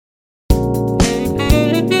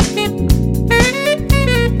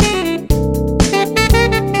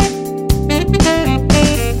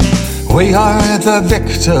the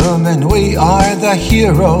victim and we are the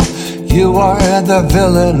hero. You are the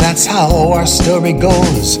villain, that's how our story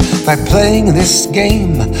goes. By playing this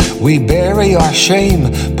game, we bury our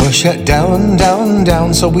shame, push it down, down,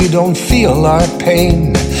 down so we don't feel our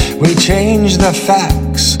pain. We change the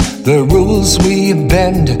facts, the rules we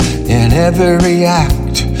bend. In every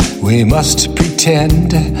act, we must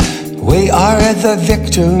pretend. We are the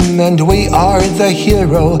victim and we are the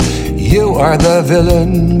hero. You are the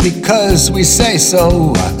villain because we say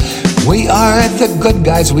so. We are the good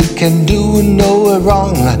guys, we can do no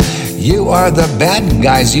wrong. You are the bad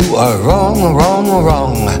guys, you are wrong, wrong,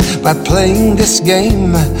 wrong. By playing this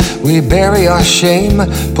game, we bury our shame,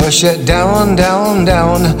 push it down, down,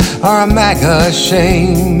 down. Our MAGA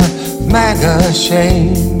shame, MAGA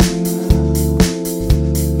shame,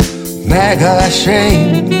 MAGA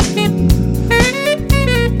shame.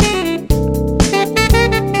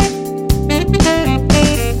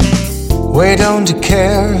 We don't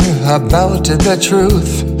care about the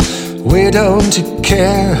truth. We don't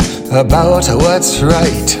care about what's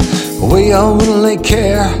right. We only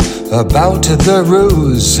care about the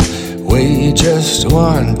ruse. We just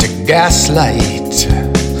want to gaslight.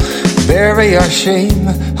 Bury our shame,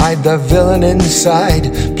 hide the villain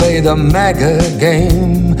inside. Play the MAGA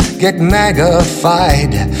game, get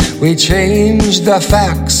MAGA-fied. We change the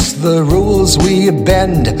facts, the rules we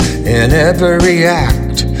bend. In every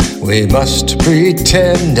act, we must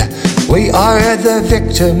pretend. We are the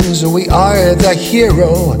victims, we are the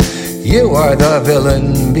hero. You are the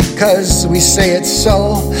villain because we say it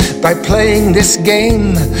so. By playing this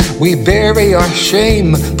game, we bury our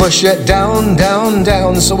shame, push it down, down,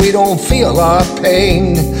 down so we don't feel our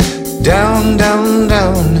pain. Down, down,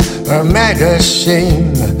 down, our MAGA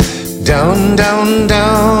shame. Down, down,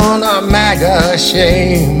 down, our MAGA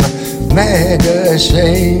shame. MAGA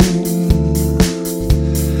shame,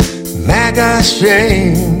 MAGA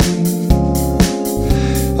shame,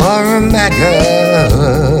 or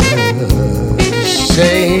MAGA.